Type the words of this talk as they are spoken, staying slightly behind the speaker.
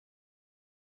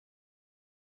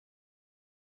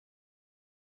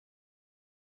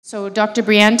So Dr.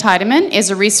 Breanne Tidemann is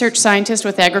a research scientist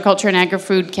with Agriculture and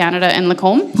Agri-Food Canada in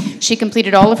Lacombe. She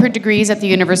completed all of her degrees at the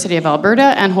University of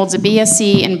Alberta and holds a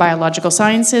BSc in Biological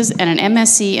Sciences and an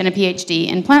MSc and a PhD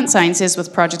in Plant Sciences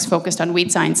with projects focused on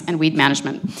weed science and weed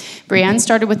management. Breanne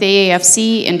started with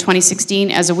AAFC in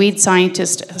 2016 as a weed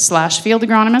scientist/field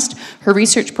agronomist. Her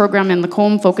research program in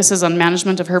Lacombe focuses on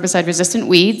management of herbicide-resistant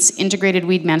weeds, integrated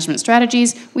weed management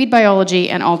strategies, weed biology,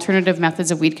 and alternative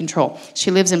methods of weed control.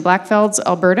 She lives in Blackfelds,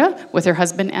 Alberta, with her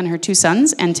husband and her 2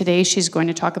 sons, and today she's going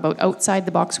to talk about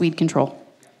outside-the-box weed control.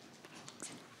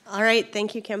 All right,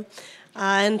 thank you, Kim.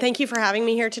 And thank you for having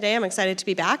me here today. I'm excited to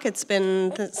be back. It's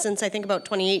been since I think about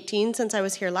 2018 since I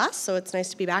was here last, so it's nice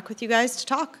to be back with you guys to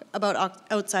talk about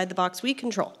outside-the-box weed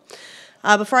control.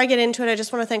 Before I get into it, I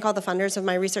just want to thank all the funders of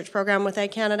my research program with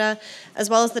Ag Canada, as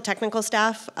well as the technical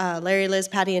staff. Larry, Liz,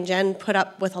 Patty, and Jen put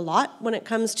up with a lot when it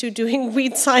comes to doing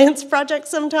weed science projects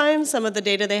sometimes. Some of the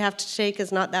data they have to take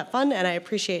is not that fun, and I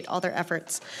appreciate all their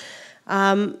efforts.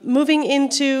 Moving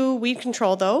into weed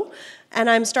control, though, and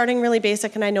I'm starting really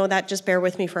basic, and I know that, just bear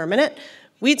with me for a minute.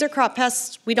 Weeds are crop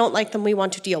pests. We don't like them. We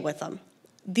want to deal with them.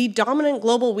 The dominant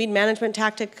global weed management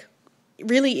tactic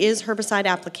really is herbicide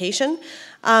application.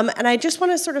 And I just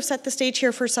want to sort of set the stage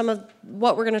here for some of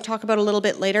what we're going to talk about a little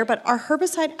bit later, but our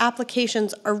herbicide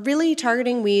applications are really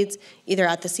targeting weeds either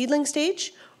at the seedling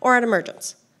stage or at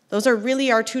emergence. Those are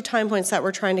really our 2 time points that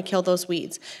we're trying to kill those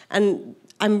weeds. And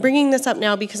I'm bringing this up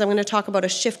now because I'm going to talk about a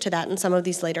shift to that in some of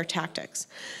these later tactics.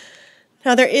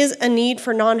 Now, there is a need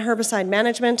for non-herbicide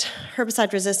management.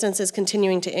 Herbicide resistance is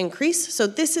continuing to increase. So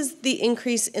this is the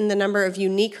increase in the number of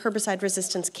unique herbicide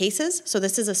resistance cases. So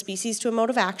this is a species to a mode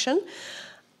of action.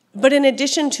 But in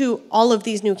addition to all of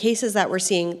these new cases that we're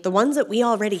seeing, the ones that we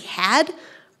already had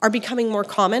are becoming more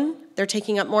common. They're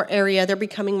taking up more area. They're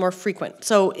becoming more frequent.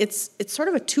 So it's sort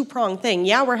of a 2-pronged thing.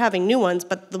 Yeah, we're having new ones,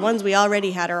 but the ones we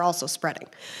already had are also spreading.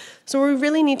 So we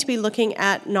really need to be looking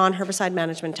at non-herbicide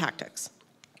management tactics.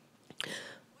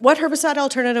 What herbicide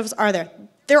alternatives are there?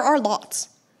 There are lots.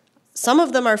 Some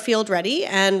of them are field ready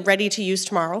and ready to use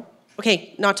tomorrow.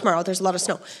 Okay, not tomorrow, there's a lot of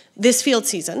snow. This field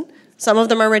season. Some of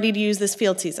them are ready to use this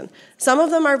field season. Some of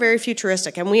them are very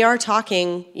futuristic, and we are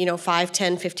talking, 5,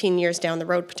 10, 15 years down the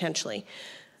road potentially.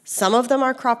 Some of them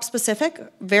are crop specific,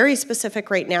 very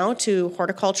specific right now to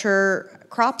horticulture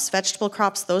crops, vegetable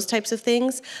crops, those types of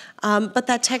things. But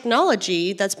that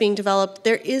technology that's being developed,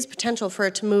 there is potential for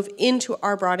it to move into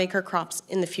our broadacre crops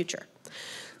in the future.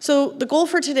 So the goal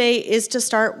for today is to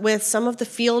start with some of the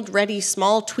field-ready,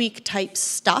 small tweak type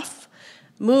stuff,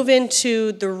 move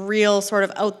into the real sort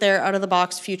of out there,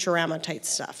 out-of-the-box, Futurama type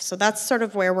stuff. So that's sort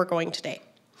of where we're going today.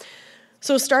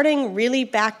 So starting really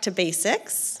back to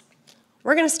basics,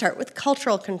 we're going to start with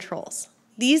cultural controls.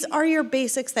 These are your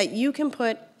basics that you can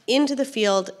put into the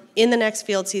field in the next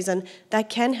field season that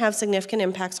can have significant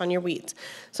impacts on your weeds.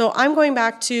 So I'm going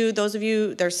back to those of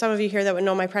you, there's some of you here that would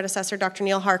know my predecessor, Dr.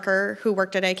 Neil Harker, who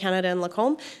worked at Ag Canada in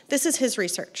Lacombe. This is his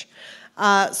research.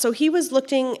 So he was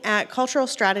looking at cultural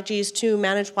strategies to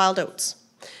manage wild oats.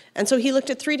 And so he looked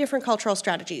at 3 different cultural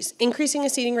strategies: increasing a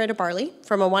seeding rate of barley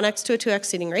from a 1x to a 2x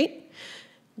seeding rate,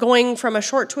 going from a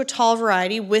short to a tall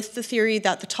variety with the theory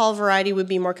that the tall variety would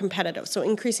be more competitive, so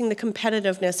increasing the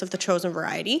competitiveness of the chosen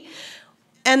variety,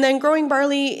 and then growing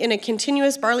barley in a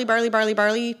continuous barley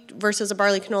versus a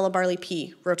barley canola barley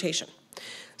pea rotation.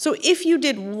 So if you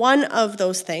did one of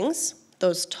those things,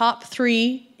 those top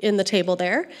 3 in the table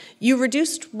there, you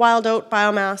reduced wild oat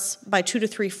biomass by 2 to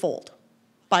 3-fold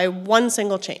by one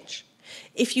single change.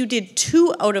 If you did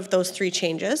 2 out of those 3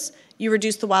 changes, you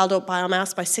reduced the wild oat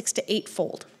biomass by 6 to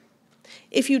 8-fold.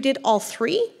 If you did all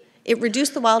 3, it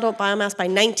reduced the wild oat biomass by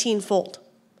 19-fold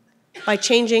by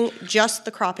changing just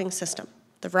the cropping system.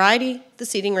 The variety, the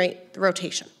seeding rate, the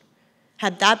rotation.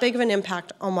 Had that big of an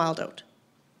impact on wild oat.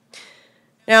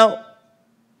 Now,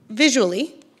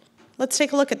 visually, let's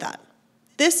take a look at that.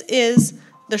 This is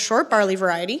the short barley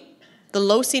variety, the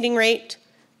low seeding rate,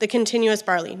 the continuous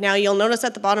barley. Now you'll notice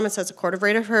at the bottom it says a quarter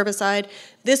rate of herbicide.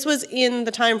 This was in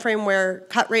the time frame where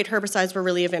cut rate herbicides were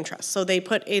really of interest. So they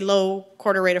put a low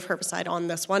quarter rate of herbicide on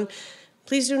this one.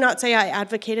 Please do not say I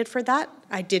advocated for that.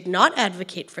 I did not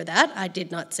advocate for that. I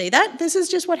did not say that. This is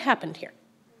just what happened here.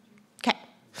 Okay.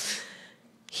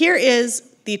 Here is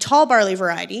the tall barley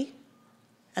variety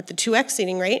at the 2x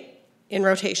seeding rate in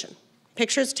rotation.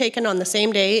 Pictures taken on the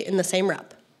same day in the same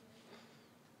rep.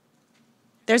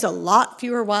 There's a lot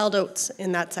fewer wild oats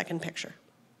in that second picture.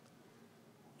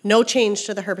 No change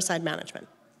to the herbicide management.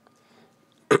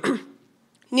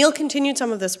 Neil continued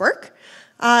some of this work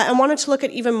and wanted to look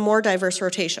at even more diverse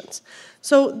rotations.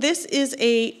 So this is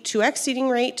a 2x seeding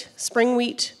rate spring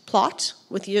wheat plot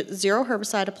with 0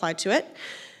 herbicide applied to it.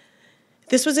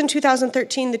 This was in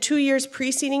 2013. The 2 years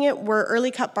preceding it were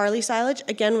early cut barley silage,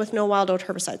 again with no wild oat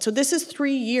herbicide. So this is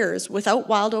 3 years without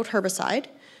wild oat herbicide.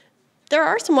 There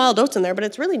are some wild oats in there, but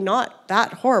it's really not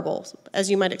that horrible,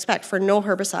 as you might expect, for no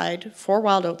herbicide for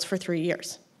wild oats for 3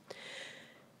 years.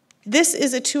 This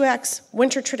is a 2X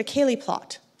winter triticale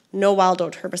plot. No wild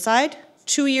oat herbicide.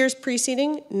 2 years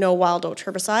preceding, no wild oat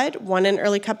herbicide. 1 in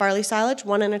early cut barley silage,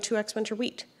 1 in a 2X winter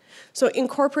wheat. So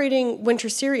incorporating winter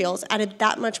cereals added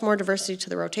that much more diversity to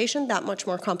the rotation, that much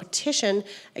more competition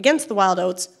against the wild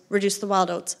oats, reduced the wild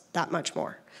oats that much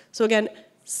more. So again,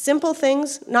 simple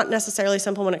things, not necessarily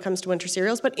simple when it comes to winter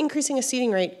cereals, but increasing a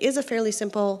seeding rate is a fairly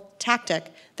simple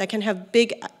tactic that can have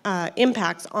big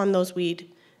impacts on those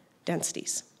weed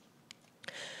densities.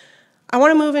 I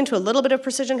want to move into a little bit of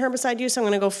precision herbicide use. I'm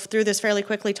going to go through this fairly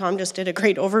quickly. Tom just did a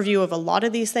great overview of a lot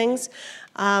of these things.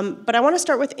 But I want to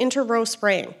start with inter-row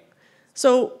spraying.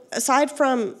 So aside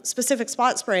from specific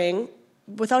spot spraying,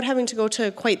 without having to go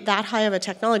to quite that high of a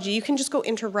technology, you can just go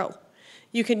inter-row.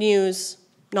 You can use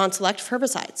non-selective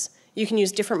herbicides. You can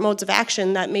use different modes of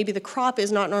action that maybe the crop is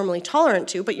not normally tolerant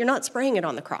to, but you're not spraying it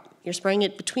on the crop. You're spraying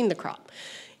it between the crop.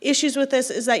 Issues with this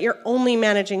is that you're only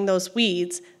managing those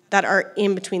weeds that are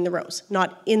in between the rows,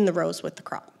 not in the rows with the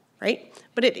crop, right?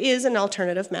 But it is an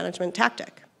alternative management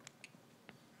tactic.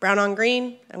 Brown on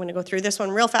green, I'm going to go through this one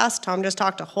real fast. Tom just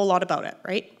talked a whole lot about it,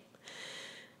 right?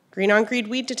 Green on green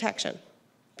weed detection,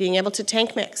 being able to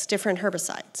tank mix different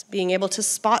herbicides, being able to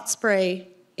spot spray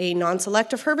a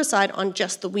non-selective herbicide on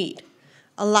just the weed.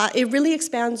 It really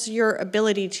expands your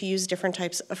ability to use different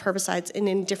types of herbicides and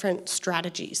in different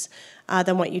strategies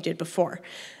than what you did before.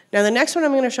 Now the next one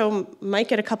I'm going to show might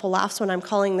get a couple laughs when I'm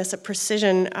calling this a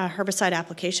precision herbicide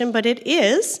application, but it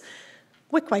is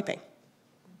wick wiping.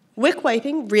 Wick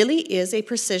wiping really is a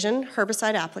precision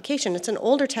herbicide application. It's an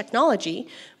older technology,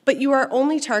 but you are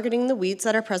only targeting the weeds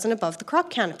that are present above the crop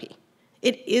canopy.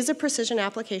 It is a precision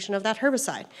application of that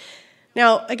herbicide.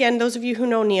 Now, again, those of you who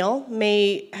know Neil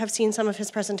may have seen some of his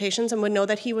presentations and would know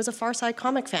that he was a Far Side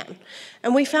comic fan.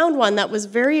 And we found one that was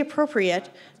very appropriate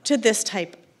to this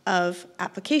type of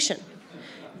application.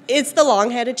 It's the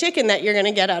long-headed chicken that you're going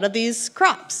to get out of these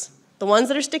crops. The ones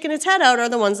that are sticking its head out are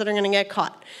the ones that are going to get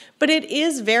caught. But it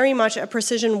is very much a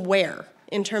precision wear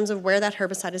in terms of where that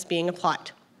herbicide is being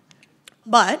applied.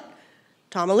 But,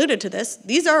 Tom alluded to this,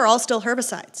 these are all still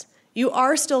herbicides. You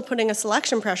are still putting a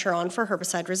selection pressure on for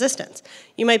herbicide resistance.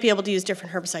 You might be able to use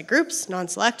different herbicide groups,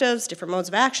 non-selectives, different modes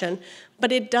of action,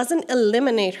 but it doesn't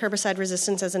eliminate herbicide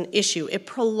resistance as an issue. It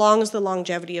prolongs the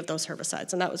longevity of those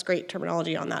herbicides, and that was great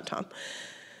terminology on that, Tom.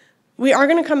 We are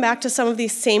going to come back to some of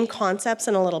these same concepts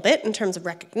in a little bit in terms of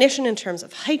recognition, in terms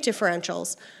of height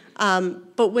differentials,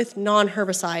 but with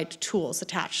non-herbicide tools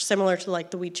attached, similar to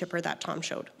like the weed chipper that Tom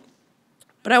showed.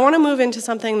 But I want to move into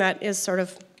something that is sort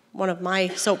of one of my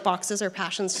soapboxes or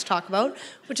passions to talk about,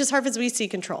 which is harvest weed seed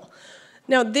control.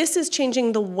 Now, this is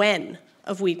changing the when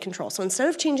of weed control. So instead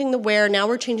of changing the where, now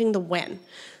we're changing the when.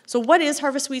 So what is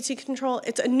harvest weed seed control?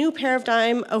 It's a new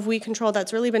paradigm of weed control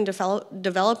that's really been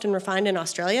developed and refined in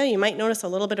Australia. You might notice a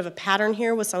little bit of a pattern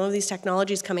here with some of these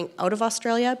technologies coming out of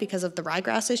Australia because of the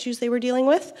ryegrass issues they were dealing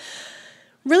with.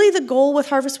 Really, the goal with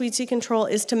harvest weed seed control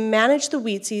is to manage the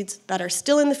weed seeds that are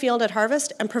still in the field at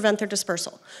harvest and prevent their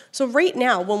dispersal. So right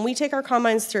now, when we take our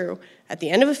combines through at the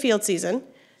end of a field season,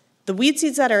 the weed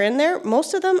seeds that are in there,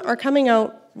 most of them are coming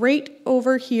out right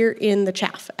over here in the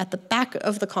chaff at the back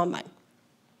of the combine.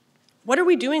 What are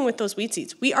we doing with those weed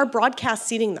seeds? We are broadcast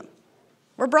seeding them.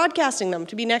 We're broadcasting them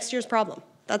to be next year's problem.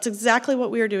 That's exactly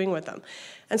what we are doing with them.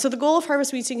 And so the goal of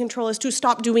harvest weed seed control is to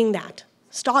stop doing that.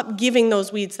 Stop giving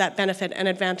those weeds that benefit and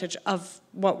advantage of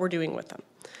what we're doing with them.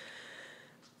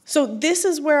 So this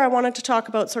is where I wanted to talk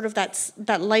about sort of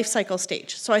that life cycle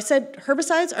stage. So I said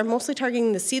herbicides are mostly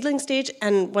targeting the seedling stage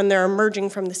and when they're emerging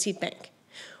from the seed bank.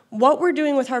 What we're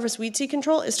doing with harvest weed seed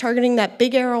control is targeting that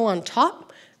big arrow on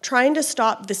top, trying to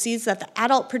stop the seeds that the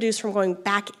adult produce from going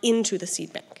back into the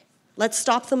seed bank. Let's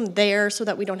stop them there so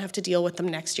that we don't have to deal with them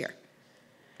next year.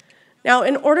 Now,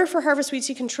 in order for harvest weed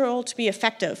seed control to be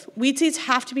effective, weed seeds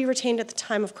have to be retained at the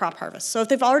time of crop harvest. So if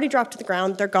they've already dropped to the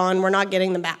ground, they're gone, we're not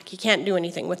getting them back. You can't do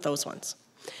anything with those ones.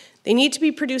 They need to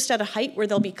be produced at a height where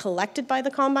they'll be collected by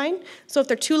the combine. So if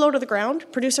they're too low to the ground,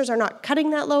 producers are not cutting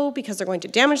that low because they're going to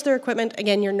damage their equipment.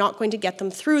 Again, you're not going to get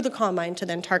them through the combine to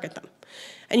then target them.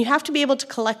 And you have to be able to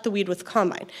collect the weed with the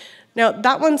combine. Now,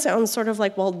 that one sounds sort of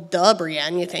like, well, duh,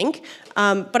 Breanne, you think.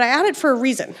 But I added for a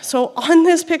reason. So on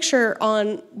this picture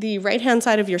on the right-hand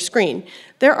side of your screen,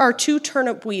 there are 2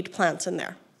 turnip weed plants in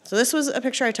there. So this was a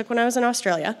picture I took when I was in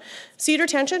Australia. Seed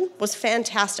retention was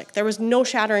fantastic. There was no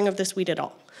shattering of this weed at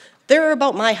all. They're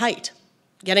about my height.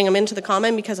 Getting them into the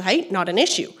combine because of height, not an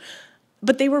issue.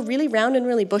 But they were really round and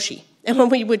really bushy. And when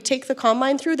we would take the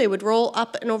combine through, they would roll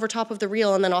up and over top of the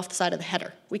reel and then off the side of the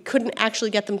header. We couldn't actually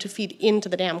get them to feed into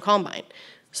the damn combine.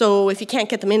 So if you can't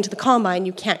get them into the combine,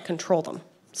 you can't control them.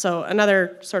 So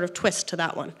another sort of twist to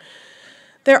that one.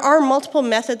 There are multiple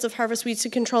methods of harvest weed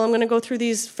seed control. I'm going to go through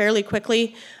these fairly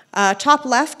quickly. Top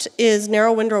left is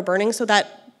narrow windrow burning. So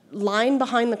that line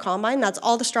behind the combine, that's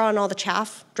all the straw and all the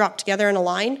chaff dropped together in a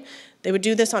line. They would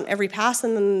do this on every pass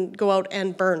and then go out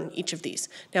and burn each of these.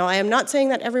 Now, I am not saying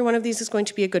that every one of these is going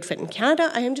to be a good fit in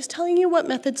Canada. I am just telling you what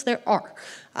methods there are.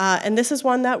 And this is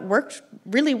one that worked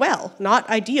really well. Not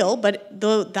ideal, but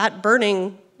that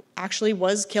burning actually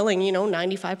was killing,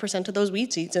 95% of those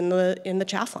weed seeds in the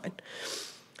chaff line.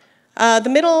 The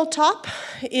middle top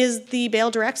is the bale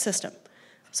direct system.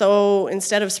 So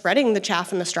instead of spreading the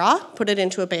chaff and the straw, put it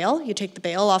into a bale. You take the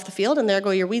bale off the field, and there go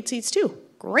your weed seeds too.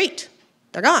 Great,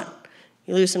 they're gone.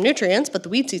 You lose some nutrients, but the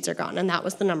weed seeds are gone, and that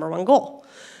was the #1 goal.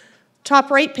 Top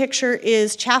right picture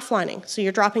is chaff lining. So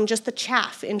you're dropping just the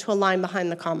chaff into a line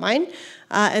behind the combine.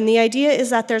 And the idea is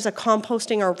that there's a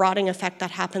composting or rotting effect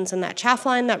that happens in that chaff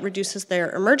line that reduces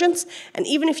their emergence. And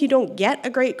even if you don't get a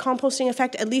great composting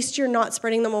effect, at least you're not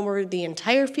spreading them over the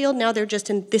entire field. Now they're just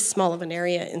in this small of an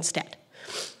area instead.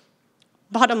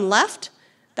 Bottom left,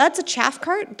 that's a chaff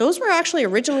cart. Those were actually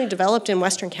originally developed in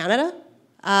Western Canada.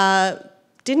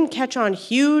 Didn't catch on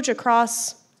huge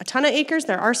across a ton of acres.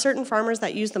 There are certain farmers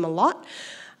that use them a lot.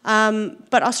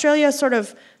 But Australia sort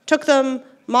of took them,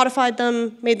 modified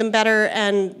them, made them better,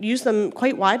 and used them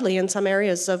quite widely in some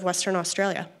areas of Western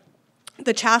Australia.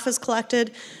 The chaff is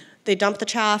collected, they dump the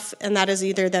chaff, and that is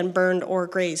either then burned or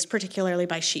grazed, particularly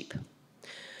by sheep.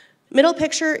 Middle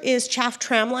picture is chaff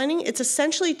tram lining. It's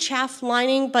essentially chaff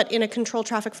lining, but in a controlled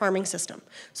traffic farming system.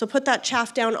 So put that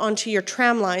chaff down onto your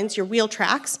tram lines, your wheel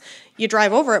tracks. You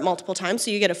drive over it multiple times,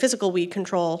 so you get a physical weed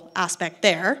control aspect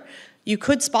there. You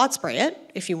could spot spray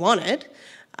it if you wanted.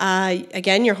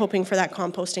 Again, you're hoping for that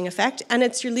composting effect, and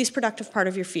it's your least productive part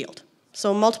of your field.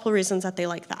 So multiple reasons that they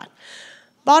like that.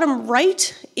 Bottom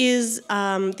right is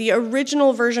the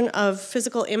original version of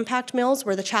physical impact mills,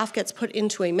 where the chaff gets put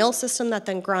into a mill system that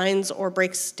then grinds or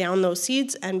breaks down those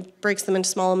seeds and breaks them into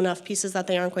small enough pieces that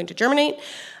they aren't going to germinate.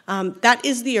 That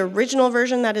is the original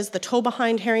version. That is the toe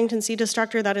behind Harrington seed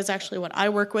destructor. That is actually what I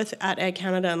work with at Ag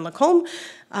Canada and Lacombe.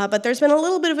 But there's been a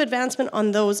little bit of advancement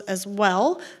on those as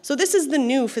well. So this is the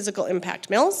new physical impact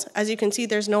mills. As you can see,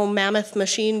 there's no mammoth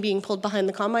machine being pulled behind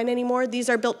the combine anymore. These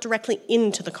are built directly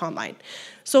into the combine.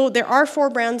 So there are 4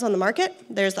 brands on the market.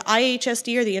 There's the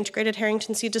IHSD, or the Integrated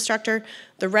Harrington Seed Destructor,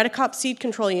 the Redicop Seed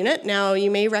Control Unit. Now, you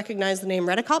may recognize the name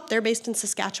Redicop. They're based in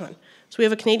Saskatchewan. So we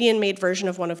have a Canadian-made version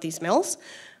of one of these mills.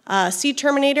 Seed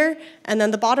Terminator, and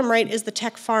then the bottom right is the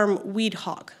Tech Farm Weed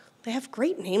Hog. They have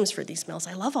great names for these mills.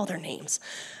 I love all their names.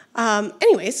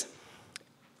 Anyways,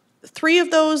 3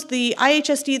 of those, the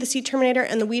IHSD, the Seed Terminator,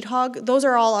 and the Weed Hog, those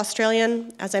are all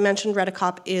Australian. As I mentioned,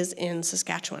 Redicop is in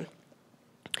Saskatchewan.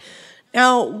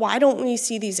 Now, why don't we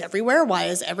see these everywhere? Why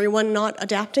is everyone not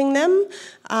adapting them?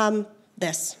 The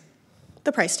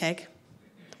price tag.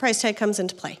 The price tag comes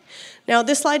into play. Now,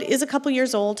 this slide is a couple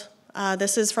years old.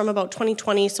 This is from about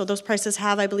 2020, so those prices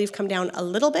have, I believe, come down a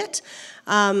little bit.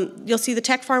 You'll see the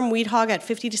Tech Farm Weed Hog at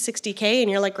 50 to 60K, and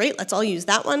you're like, great, let's all use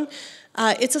that one.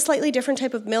 It's a slightly different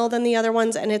type of mill than the other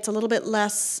ones, and it's a little bit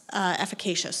less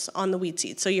efficacious on the weed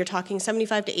seed. So you're talking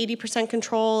 75 to 80%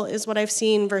 control is what I've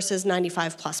seen versus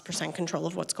 95+% control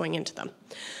of what's going into them.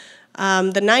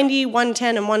 The 90,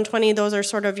 110, and 120, those are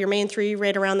sort of your main 3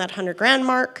 right around that 100 grand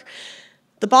mark.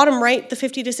 The bottom right, the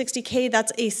 50 to 60K,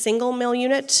 that's a single mill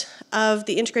unit of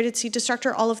the integrated seed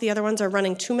destructor. All of the other ones are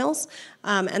running 2 mills,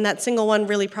 and that single one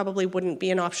really probably wouldn't be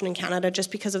an option in Canada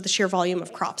just because of the sheer volume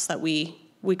of crops that we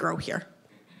grow here.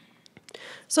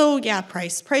 So yeah,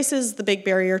 price. Price is the big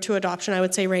barrier to adoption, I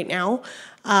would say, right now.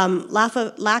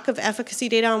 Lack of efficacy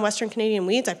data on Western Canadian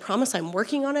weeds. I promise I'm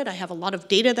working on it. I have a lot of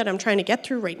data that I'm trying to get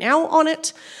through right now on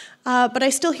it, but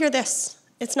I still hear this.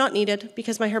 It's not needed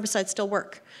because my herbicides still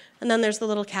work. And then there's the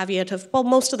little caveat of, well,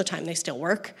 most of the time they still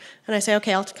work. And I say,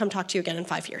 okay, I'll come talk to you again in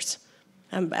 5 years.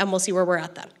 And we'll see where we're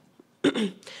at then.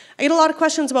 I get a lot of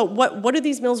questions about what do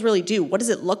these mills really do? What does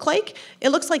it look like? It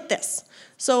looks like this.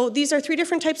 So these are 3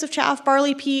 different types of chaff: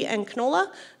 barley, pea, and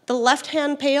canola. The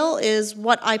left-hand pail is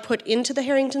what I put into the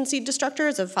Harrington seed destructor.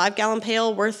 It's a 5-gallon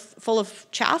pail worth full of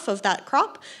chaff of that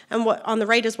crop. And what on the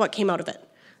right is what came out of it.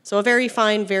 So a very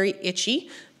fine, very itchy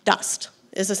dust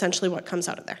is essentially what comes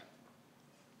out of there.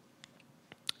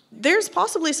 there's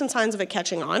possibly some signs of it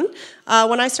catching on.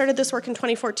 When I started this work in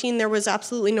 2014, there was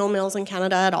absolutely no mills in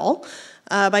Canada at all.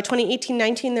 By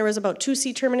 2018-19, there was about 2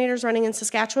 seed terminators running in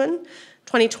Saskatchewan.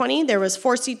 2020, there was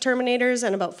 4 seed terminators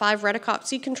and about 5 Redicop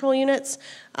seed control units.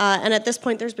 And at this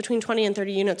point, there's between 20 and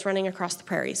 30 units running across the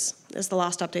prairies, is the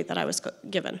last update that I was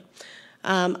given.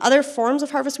 Other forms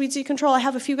of harvest weed seed control, I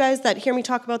have a few guys that hear me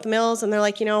talk about the mills, and they're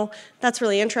like, you know, that's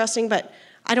really interesting, but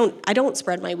I don't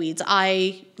spread my weeds.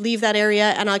 I leave that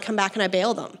area, and I come back and I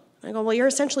bale them. I go, well, you're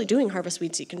essentially doing harvest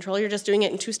weed seed control. You're just doing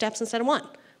it in 2 steps instead of 1.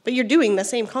 But you're doing the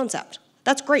same concept.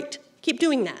 That's great. Keep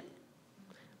doing that.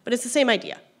 But it's the same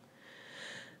idea.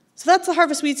 So that's the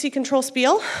harvest weed seed control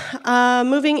spiel.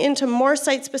 Moving into more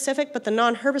site-specific, but the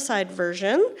non-herbicide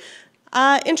version,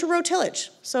 inter-row tillage.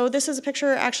 So this is a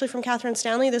picture actually from Catherine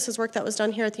Stanley. This is work that was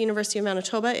done here at the University of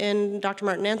Manitoba in Dr.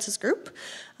 Martin Nance's group,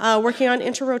 working on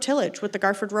inter-row tillage with the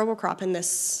Garford robocrop in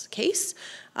this case,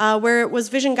 where it was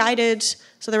vision guided.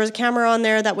 So there was a camera on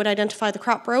there that would identify the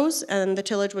crop rows, and the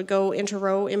tillage would go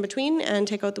inter-row in between and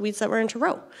take out the weeds that were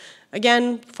inter-row.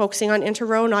 Again, focusing on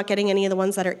inter-row, not getting any of the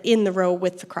ones that are in the row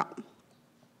with the crop.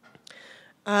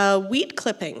 Weed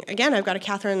clipping. Again, I've got a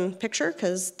Catherine picture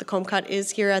because the comb cut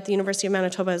is here at the University of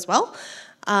Manitoba as well.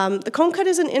 The comb cut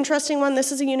is an interesting one.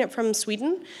 This is a unit from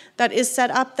Sweden that is set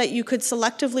up that you could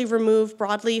selectively remove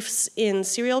broadleafs in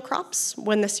cereal crops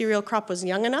when the cereal crop was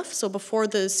young enough, so before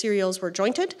the cereals were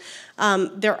jointed.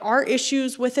 There are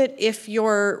issues with it if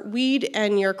your weed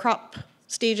and your crop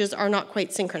stages are not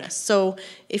quite synchronous. So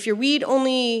if your weed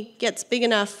only gets big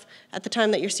enough at the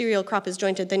time that your cereal crop is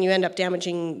jointed, then you end up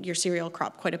damaging your cereal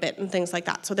crop quite a bit and things like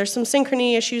that. So there's some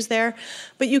synchrony issues there.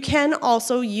 But you can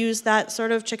also use that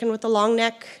sort of chicken with the long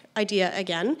neck idea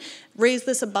again, raise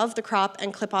this above the crop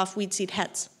and clip off weed seed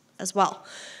heads as well.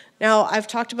 Now, I've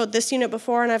talked about this unit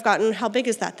before and I've gotten, how big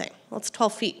is that thing? Well, it's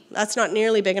 12 feet. That's not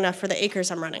nearly big enough for the acres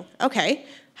I'm running. Okay,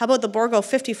 how about the Borgo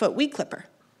 50-foot weed clipper?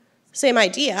 Same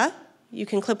idea. You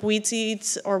can clip weed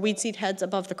seeds or weed seed heads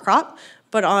above the crop,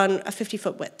 but on a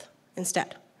 50-foot width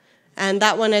instead. And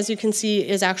that one, as you can see,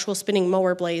 is actual spinning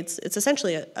mower blades. It's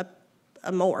essentially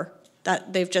a mower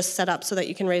that they've just set up so that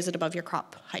you can raise it above your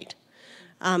crop height.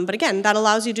 But again, that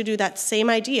allows you to do that same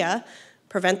idea,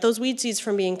 prevent those weed seeds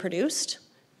from being produced,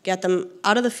 get them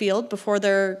out of the field before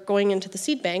they're going into the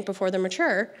seed bank, before they're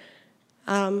mature,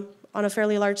 on a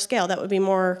fairly large scale. That would be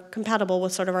more compatible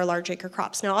with sort of our large acre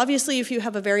crops. Now, obviously, if you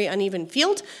have a very uneven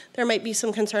field, there might be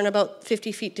some concern about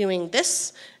 50 feet doing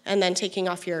this and then taking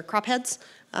off your crop heads.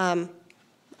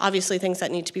 Obviously, things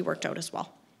that need to be worked out as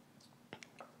well.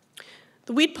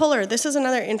 The weed puller, this is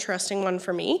another interesting one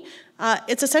for me.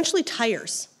 It's essentially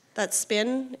tires that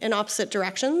spin in opposite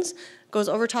directions, goes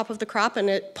over top of the crop, and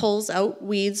it pulls out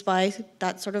weeds by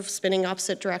that sort of spinning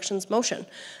opposite directions motion.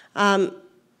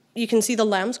 You can see the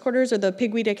lamb's quarters or the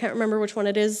pigweed, I can't remember which one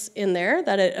it is in there,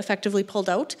 that it effectively pulled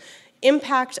out.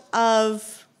 Impact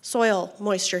of soil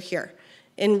moisture here.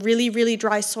 In really, really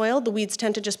dry soil, the weeds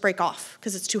tend to just break off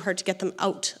because it's too hard to get them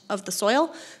out of the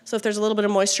soil. So if there's a little bit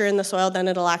of moisture in the soil, then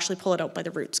it'll actually pull it out by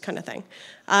the roots kind of thing.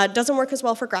 It doesn't work as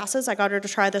well for grasses. I got her to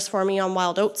try this for me on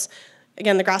wild oats.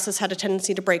 Again, the grasses had a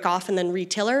tendency to break off and then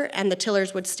re-tiller, and the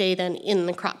tillers would stay then in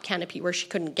the crop canopy where she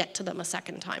couldn't get to them a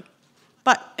second time.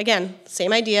 But again,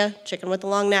 same idea, chicken with the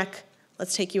long neck,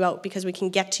 let's take you out because we can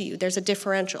get to you. There's a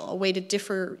differential, a way to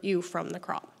differ you from the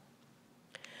crop.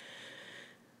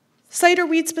 Site or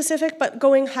weed specific, but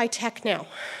going high tech now.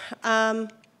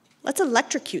 Let's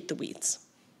electrocute the weeds.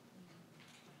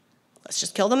 Let's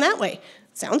just kill them that way.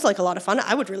 Sounds like a lot of fun.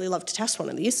 I would really love to test one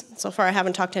of these. So far I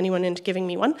haven't talked anyone into giving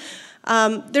me one.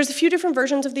 There's a few different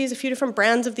versions of these, a few different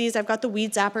brands of these. I've got the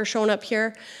weed zapper shown up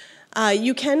here.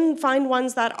 You can find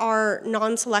ones that are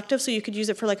non-selective, so you could use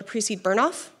it for like a pre-seed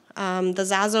burn-off. The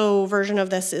Zazo version of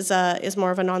this is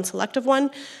more of a non-selective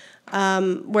one,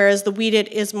 whereas the Weed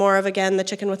It is more of, again, the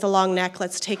chicken with the long neck.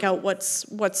 Let's take out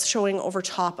what's showing over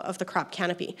top of the crop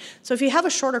canopy. So if you have a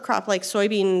shorter crop like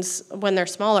soybeans when they're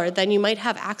smaller, then you might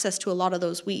have access to a lot of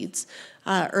those weeds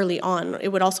early on. It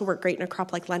would also work great in a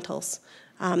crop like lentils.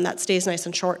 That stays nice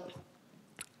and short.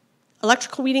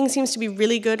 Electrical weeding seems to be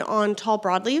really good on tall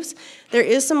broadleaves. There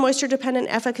is some moisture-dependent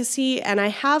efficacy, and I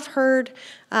have heard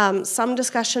some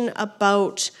discussion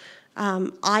about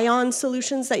ion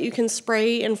solutions that you can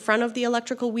spray in front of the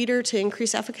electrical weeder to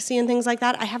increase efficacy and things like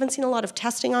that. I haven't seen a lot of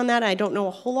testing on that. I don't know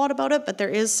a whole lot about it, but there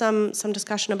is some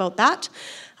discussion about that.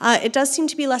 It does seem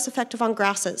to be less effective on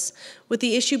grasses, with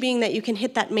the issue being that you can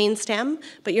hit that main stem,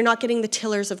 but you're not getting the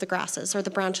tillers of the grasses or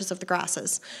the branches of the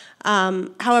grasses.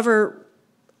 However,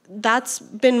 that's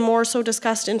been more so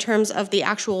discussed in terms of the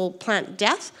actual plant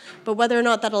death, but whether or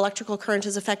not that electrical current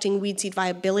is affecting weed seed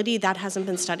viability, that hasn't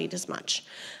been studied as much.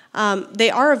 They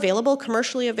are available,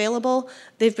 commercially available.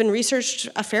 They've been researched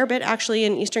a fair bit actually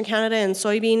in Eastern Canada in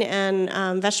soybean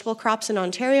and vegetable crops in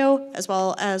Ontario, as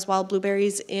well as wild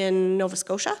blueberries in Nova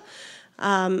Scotia.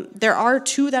 There are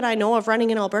 2 that I know of running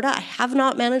in Alberta. I have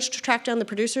not managed to track down the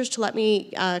producers to let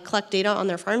me collect data on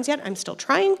their farms yet. I'm still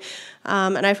trying.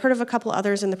 And I've heard of a couple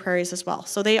others in the prairies as well.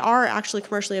 So they are actually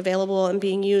commercially available and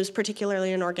being used,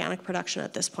 particularly in organic production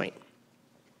at this point.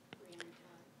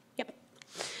 Yep.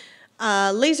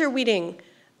 Laser weeding.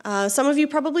 Some of you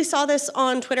probably saw this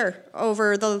on Twitter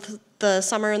over the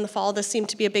summer and the fall. This seemed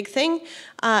to be a big thing.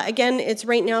 Again, it's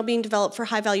right now being developed for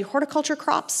high-value horticulture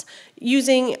crops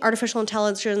using artificial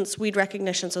intelligence weed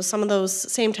recognition, so some of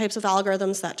those same types of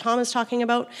algorithms that Tom is talking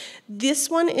about. This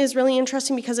one is really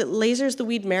interesting because it lasers the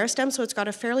weed meristem, so it's got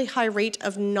a fairly high rate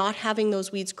of not having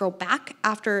those weeds grow back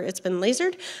after it's been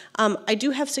lasered. I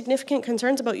do have significant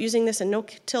concerns about using this in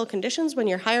no-till conditions when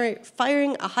you're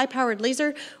firing a high-powered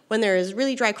laser when there is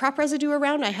really dry crop residue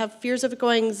around. I have fears of it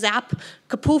going zap,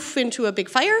 kapoof into a big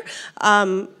fire.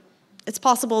 It's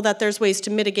possible that there's ways to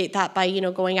mitigate that by,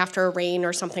 going after a rain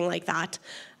or something like that.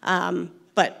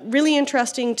 But really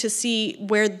interesting to see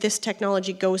where this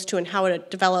technology goes to and how it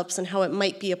develops and how it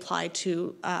might be applied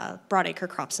to broadacre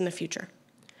crops in the future.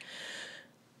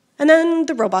 And then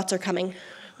the robots are coming.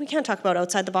 We can't talk about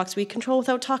outside the box weed control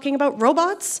without talking about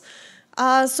robots.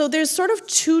 So there's sort of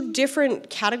 2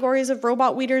 different categories of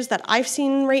robot weeders that I've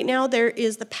seen right now. There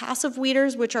is the passive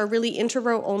weeders, which are really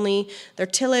inter-row only. They're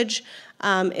tillage.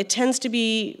 It tends to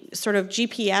be sort of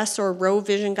GPS or row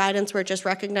vision guidance where it just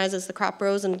recognizes the crop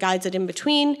rows and guides it in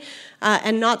between,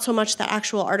 and not so much the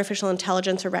actual artificial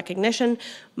intelligence or recognition.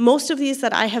 Most of these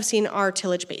that I have seen are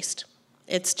tillage-based.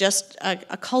 It's just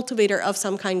a cultivator of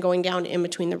some kind going down in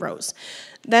between the rows.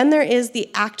 Then there is the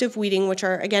active weeding, which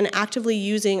are, again, actively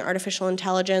using artificial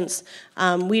intelligence,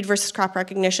 weed versus crop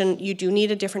recognition. You do need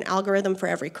a different algorithm for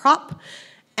every crop.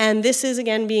 And this is,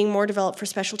 again, being more developed for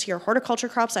specialty or horticulture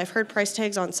crops. I've heard price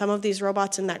tags on some of these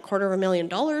robots in that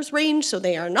 $250,000 range, so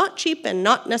they are not cheap and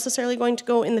not necessarily going to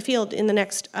go in the field in the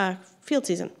next field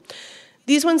season.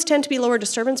 These ones tend to be lower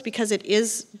disturbance because it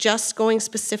is just going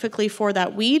specifically for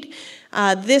that weed.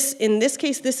 In this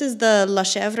case, this is the la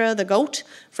chèvre, the goat,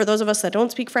 for those of us that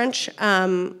don't speak French.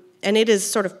 And it is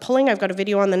sort of pulling. I've got a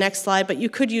video on the next slide, but you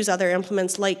could use other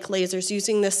implements like lasers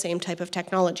using this same type of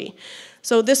technology.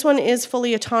 So this one is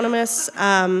fully autonomous.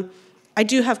 I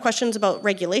do have questions about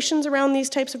regulations around these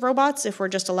types of robots, if we're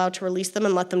just allowed to release them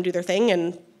and let them do their thing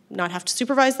and not have to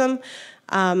supervise them.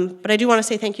 But I do want to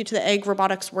say thank you to the Ag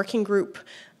Robotics Working Group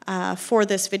for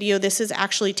this video. This is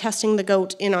actually testing the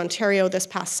goat in Ontario this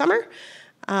past summer.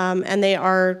 And they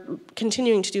are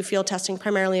continuing to do field testing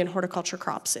primarily in horticulture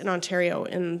crops in Ontario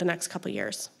in the next couple of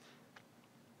years.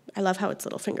 I love how its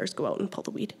little fingers go out and pull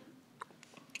the weed.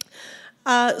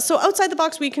 So outside the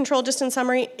box weed control, just in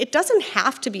summary, it doesn't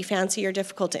have to be fancy or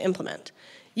difficult to implement.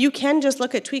 You can just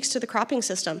look at tweaks to the cropping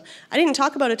system. I didn't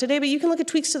talk about it today, but you can look at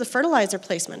tweaks to the fertilizer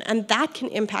placement, and that can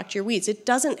impact your weeds. It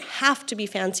doesn't have to be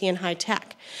fancy and high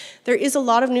tech. There is a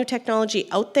lot of new technology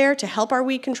out there to help our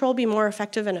weed control be more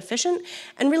effective and efficient,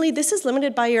 and really this is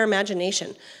limited by your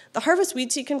imagination. The harvest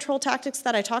weed seed control tactics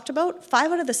that I talked about,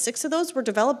 5 out of the 6 of those were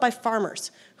developed by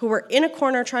farmers who were in a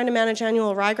corner trying to manage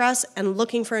annual ryegrass and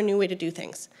looking for a new way to do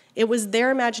things. It was their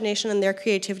imagination and their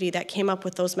creativity that came up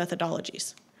with those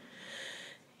methodologies.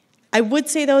 I would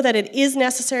say, though, that it is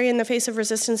necessary in the face of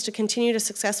resistance to continue to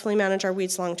successfully manage our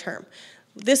weeds long term.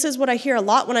 This is what I hear a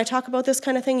lot when I talk about this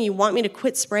kind of thing. You want me to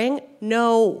quit spraying?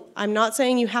 No, I'm not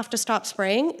saying you have to stop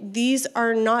spraying. These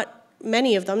are not,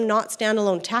 many of them, not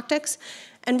standalone tactics.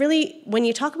 And really, when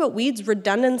you talk about weeds,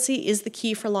 redundancy is the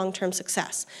key for long-term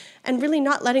success. And really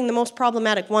not letting the most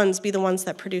problematic ones be the ones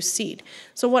that produce seed.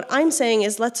 So what I'm saying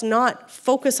is let's not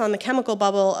focus on the chemical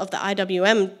bubble of the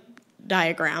IWM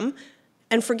diagram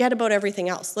and forget about everything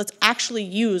else. Let's actually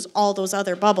use all those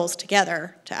other bubbles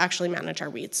together to actually manage our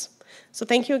weeds. So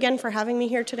thank you again for having me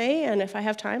here today, and if I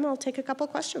have time, I'll take a couple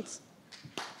questions.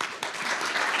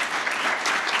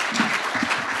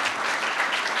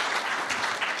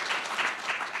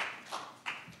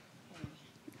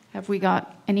 Have we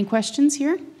got any questions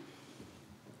here?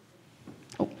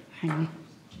 Oh, hang on.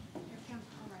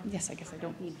 Yes, I guess I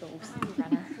don't need those.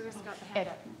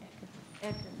 Ed.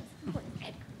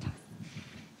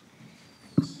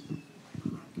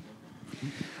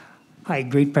 Hi,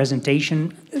 great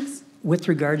presentation. With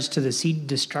regards to the seed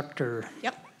destructor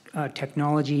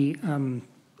technology,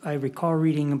 I recall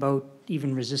reading about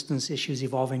even resistance issues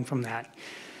evolving from that.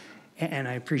 And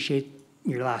I appreciate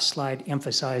your last slide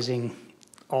emphasizing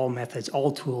all methods,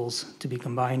 all tools to be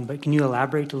combined, but can you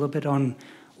elaborate a little bit on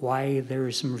why there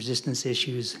are some resistance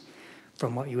issues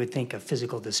from what you would think of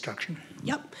physical destruction?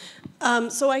 Yep.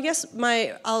 So I guess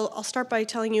I'll start by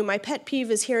telling you my pet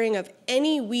peeve is hearing of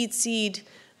any weed seed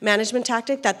management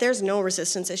tactic that there's no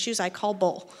resistance issues. I call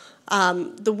bull.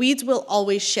 The weeds will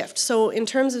always shift. So in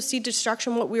terms of seed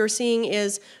destruction, what we were seeing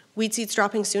is weed seeds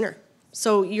dropping sooner.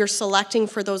 So you're selecting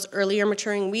for those earlier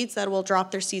maturing weeds that will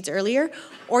drop their seeds earlier,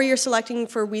 or you're selecting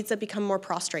for weeds that become more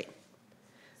prostrate.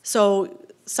 So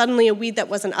suddenly a weed that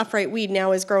was an upright weed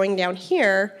now is growing down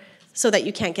here so that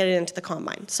you can't get it into the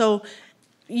combine. So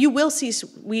you will see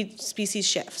weed species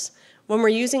shifts. When we're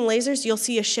using lasers, you'll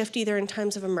see a shift either in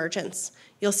times of emergence.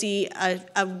 You'll see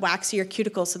a waxier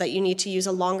cuticle so that you need to use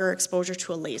a longer exposure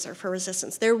to a laser for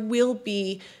resistance. There will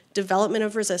be development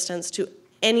of resistance to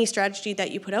any strategy that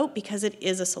you put out because it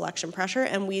is a selection pressure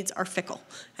and weeds are fickle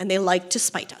and they like to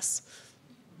spite us.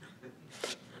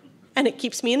 And it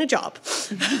keeps me in a job.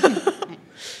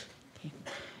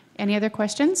 Any other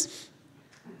questions?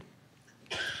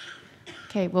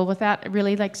 Okay, well with that, I'd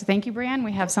really like to thank you, Breanne.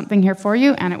 We have something here for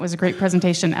you, and it was a great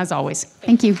presentation as always.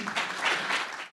 Thank you.